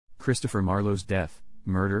Christopher Marlowe's death,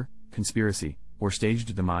 murder, conspiracy, or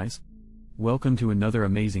staged demise? Welcome to another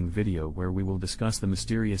amazing video where we will discuss the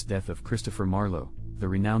mysterious death of Christopher Marlowe, the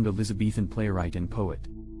renowned Elizabethan playwright and poet.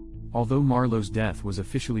 Although Marlowe's death was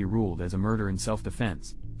officially ruled as a murder in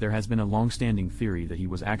self-defense, there has been a long-standing theory that he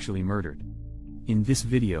was actually murdered. In this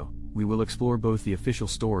video, we will explore both the official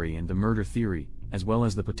story and the murder theory, as well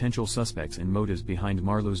as the potential suspects and motives behind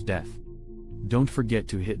Marlowe's death. Don't forget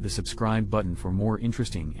to hit the subscribe button for more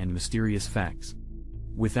interesting and mysterious facts.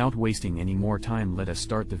 Without wasting any more time, let us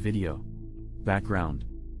start the video. Background: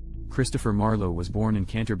 Christopher Marlowe was born in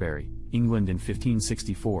Canterbury, England in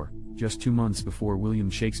 1564, just 2 months before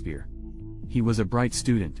William Shakespeare. He was a bright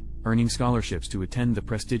student, earning scholarships to attend the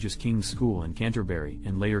prestigious King's School in Canterbury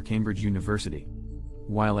and later Cambridge University.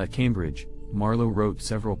 While at Cambridge, Marlowe wrote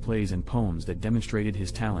several plays and poems that demonstrated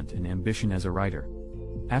his talent and ambition as a writer.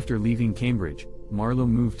 After leaving Cambridge, Marlowe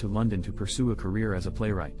moved to London to pursue a career as a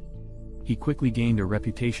playwright. He quickly gained a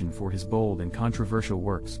reputation for his bold and controversial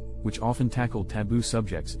works, which often tackled taboo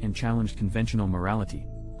subjects and challenged conventional morality.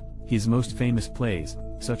 His most famous plays,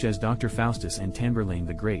 such as Dr. Faustus and Tamburlaine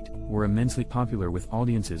the Great, were immensely popular with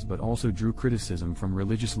audiences but also drew criticism from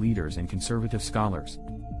religious leaders and conservative scholars.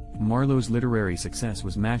 Marlowe's literary success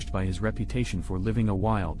was matched by his reputation for living a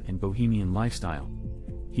wild and bohemian lifestyle.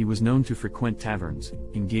 He was known to frequent taverns,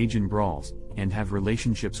 engage in brawls, and have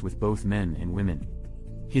relationships with both men and women.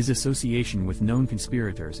 His association with known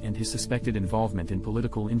conspirators and his suspected involvement in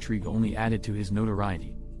political intrigue only added to his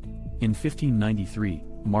notoriety. In 1593,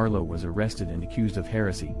 Marlowe was arrested and accused of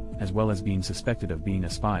heresy, as well as being suspected of being a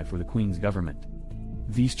spy for the Queen's government.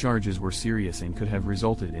 These charges were serious and could have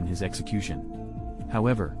resulted in his execution.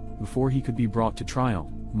 However, before he could be brought to trial,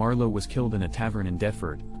 Marlowe was killed in a tavern in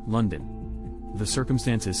Deptford, London. The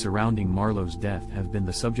circumstances surrounding Marlowe's death have been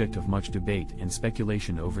the subject of much debate and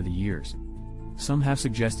speculation over the years. Some have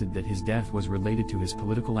suggested that his death was related to his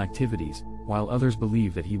political activities, while others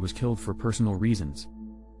believe that he was killed for personal reasons.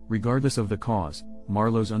 Regardless of the cause,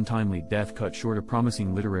 Marlowe's untimely death cut short a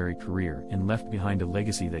promising literary career and left behind a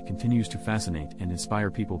legacy that continues to fascinate and inspire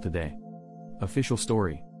people today. Official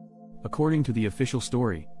story. According to the official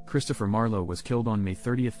story, Christopher Marlowe was killed on May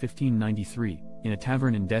 30, 1593, in a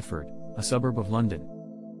tavern in Deptford, a suburb of London.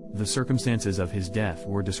 The circumstances of his death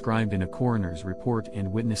were described in a coroner's report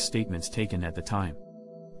and witness statements taken at the time.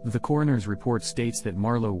 The coroner's report states that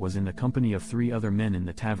Marlowe was in the company of 3 other men in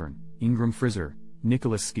the tavern: Ingram Frizer,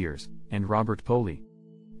 Nicholas Skeers, and Robert Poley.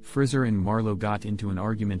 Frizer and Marlowe got into an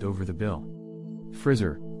argument over the bill.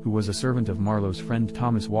 Frizer, who was a servant of Marlowe's friend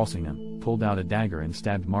Thomas Walsingham, pulled out a dagger and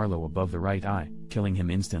stabbed Marlowe above the right eye, killing him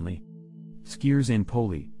instantly. Skeers and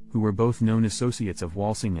Poley, who were both known associates of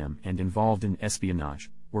Walsingham and involved in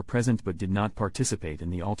espionage, were present but did not participate in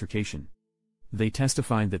the altercation. They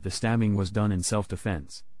testified that the stabbing was done in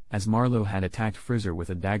self-defense, as Marlowe had attacked Frizer with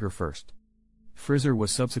a dagger first. Frizer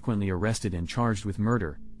was subsequently arrested and charged with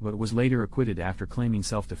murder, but was later acquitted after claiming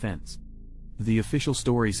self-defense. The official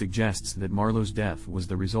story suggests that Marlowe's death was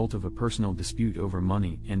the result of a personal dispute over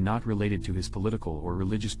money and not related to his political or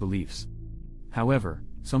religious beliefs. However,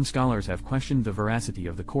 some scholars have questioned the veracity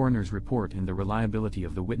of the coroner's report and the reliability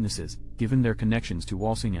of the witnesses, given their connections to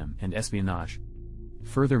Walsingham and espionage.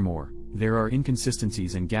 Furthermore, there are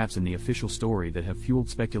inconsistencies and gaps in the official story that have fueled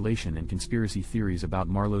speculation and conspiracy theories about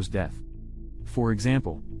Marlowe's death. For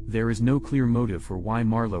example, there is no clear motive for why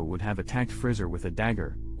Marlowe would have attacked Frizer with a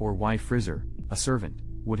dagger, or why Frizer, a servant,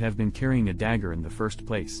 would have been carrying a dagger in the first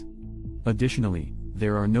place. Additionally,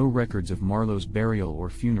 there are no records of Marlowe's burial or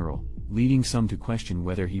funeral, leading some to question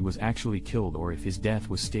whether he was actually killed or if his death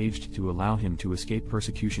was staged to allow him to escape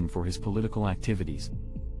persecution for his political activities.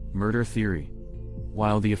 Murder theory.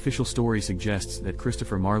 While the official story suggests that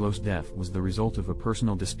Christopher Marlowe's death was the result of a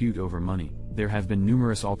personal dispute over money, there have been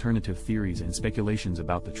numerous alternative theories and speculations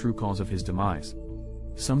about the true cause of his demise.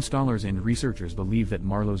 Some scholars and researchers believe that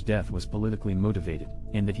Marlowe's death was politically motivated,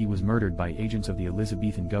 and that he was murdered by agents of the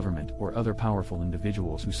Elizabethan government or other powerful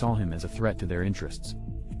individuals who saw him as a threat to their interests.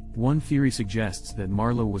 One theory suggests that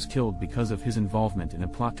Marlowe was killed because of his involvement in a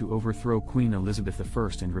plot to overthrow Queen Elizabeth I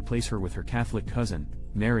and replace her with her Catholic cousin,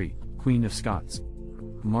 Mary, Queen of Scots.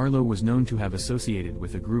 Marlowe was known to have associated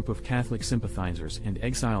with a group of Catholic sympathizers and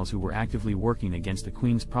exiles who were actively working against the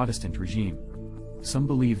Queen's Protestant regime. Some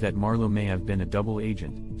believe that Marlowe may have been a double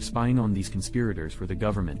agent, spying on these conspirators for the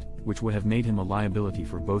government, which would have made him a liability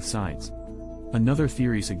for both sides. Another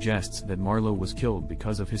theory suggests that Marlowe was killed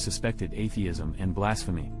because of his suspected atheism and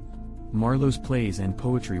blasphemy. Marlowe's plays and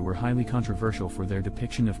poetry were highly controversial for their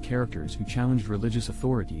depiction of characters who challenged religious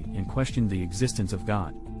authority and questioned the existence of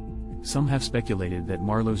God. Some have speculated that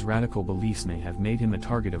Marlowe's radical beliefs may have made him a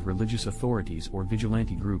target of religious authorities or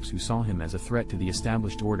vigilante groups who saw him as a threat to the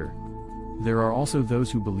established order. There are also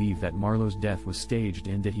those who believe that Marlowe's death was staged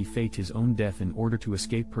and that he faked his own death in order to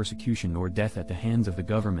escape persecution or death at the hands of the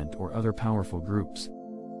government or other powerful groups.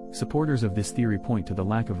 Supporters of this theory point to the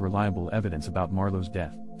lack of reliable evidence about Marlowe's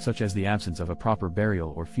death, such as the absence of a proper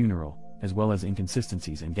burial or funeral, as well as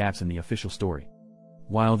inconsistencies and gaps in the official story.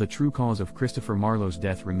 While the true cause of Christopher Marlowe's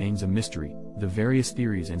death remains a mystery, the various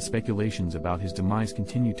theories and speculations about his demise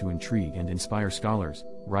continue to intrigue and inspire scholars,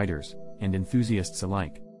 writers, and enthusiasts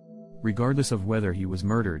alike. Regardless of whether he was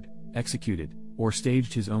murdered, executed, or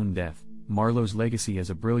staged his own death, Marlowe's legacy as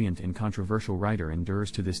a brilliant and controversial writer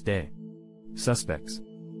endures to this day. Suspects.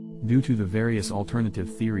 Due to the various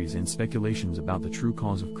alternative theories and speculations about the true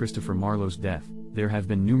cause of Christopher Marlowe's death, there have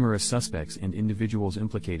been numerous suspects and individuals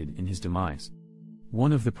implicated in his demise.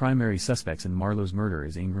 One of the primary suspects in Marlowe's murder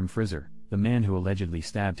is Ingram Frizer, the man who allegedly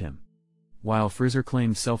stabbed him. While Frizer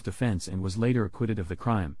claimed self-defense and was later acquitted of the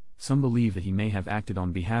crime, some believe that he may have acted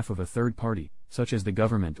on behalf of a third party, such as the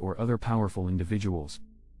government or other powerful individuals.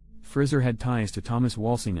 Frizer had ties to Thomas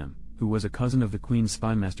Walsingham, who was a cousin of the Queen's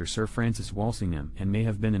spymaster Sir Francis Walsingham and may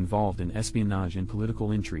have been involved in espionage and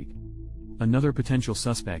political intrigue. Another potential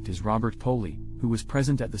suspect is Robert Poley, who was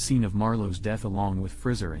present at the scene of Marlowe's death along with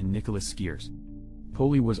Frizer and Nicholas Skeers.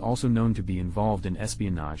 Poley was also known to be involved in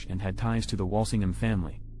espionage and had ties to the Walsingham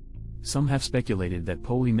family. Some have speculated that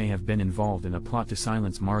Poley may have been involved in a plot to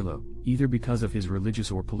silence Marlowe, either because of his religious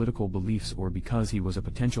or political beliefs or because he was a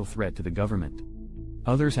potential threat to the government.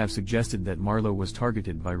 Others have suggested that Marlowe was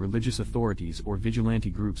targeted by religious authorities or vigilante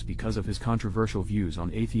groups because of his controversial views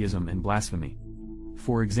on atheism and blasphemy.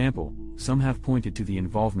 For example, some have pointed to the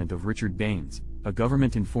involvement of Richard Baines, a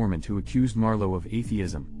government informant who accused Marlowe of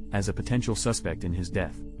atheism, as a potential suspect in his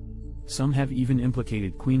death. Some have even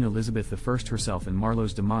implicated Queen Elizabeth I herself in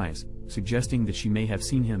Marlowe's demise, suggesting that she may have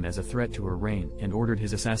seen him as a threat to her reign and ordered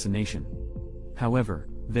his assassination. However,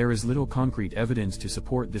 there is little concrete evidence to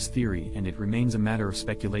support this theory and it remains a matter of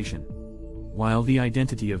speculation. While the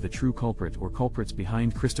identity of the true culprit or culprits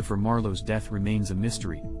behind Christopher Marlowe's death remains a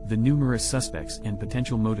mystery, the numerous suspects and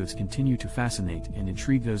potential motives continue to fascinate and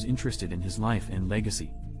intrigue those interested in his life and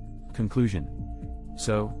legacy. Conclusion.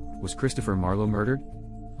 So, was Christopher Marlowe murdered?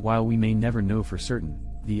 While we may never know for certain,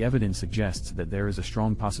 the evidence suggests that there is a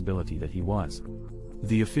strong possibility that he was.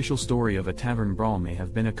 The official story of a tavern brawl may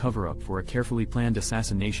have been a cover-up for a carefully planned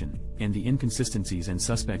assassination, and the inconsistencies and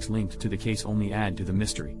suspects linked to the case only add to the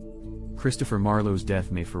mystery. Christopher Marlowe's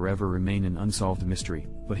death may forever remain an unsolved mystery,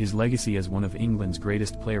 but his legacy as one of England's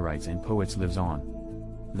greatest playwrights and poets lives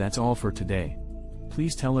on. That's all for today.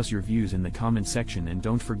 Please tell us your views in the comment section and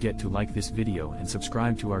don't forget to like this video and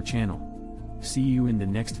subscribe to our channel. See you in the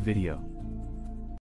next video.